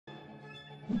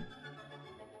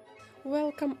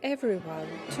Welcome everyone!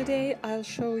 Today I'll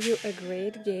show you a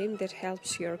great game that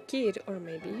helps your kid, or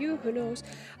maybe you, who knows,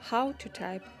 how to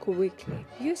type quickly.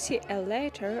 You see a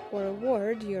letter or a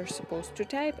word you're supposed to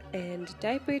type and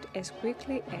type it as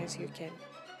quickly as you can.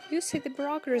 You see the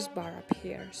progress bar up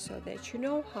here so that you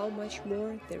know how much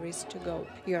more there is to go.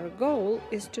 Your goal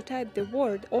is to type the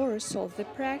word or solve the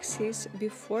praxis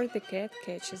before the cat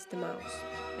catches the mouse.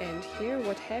 And here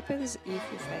what happens if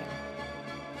you fail.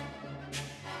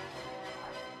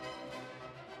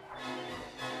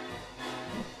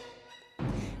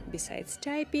 Besides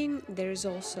typing, there is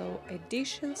also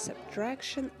addition,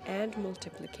 subtraction, and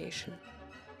multiplication.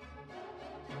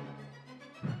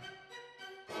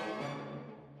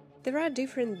 There are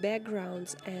different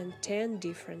backgrounds and 10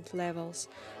 different levels.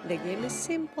 The game is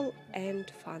simple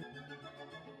and fun.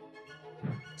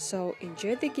 So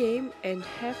enjoy the game and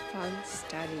have fun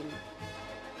studying.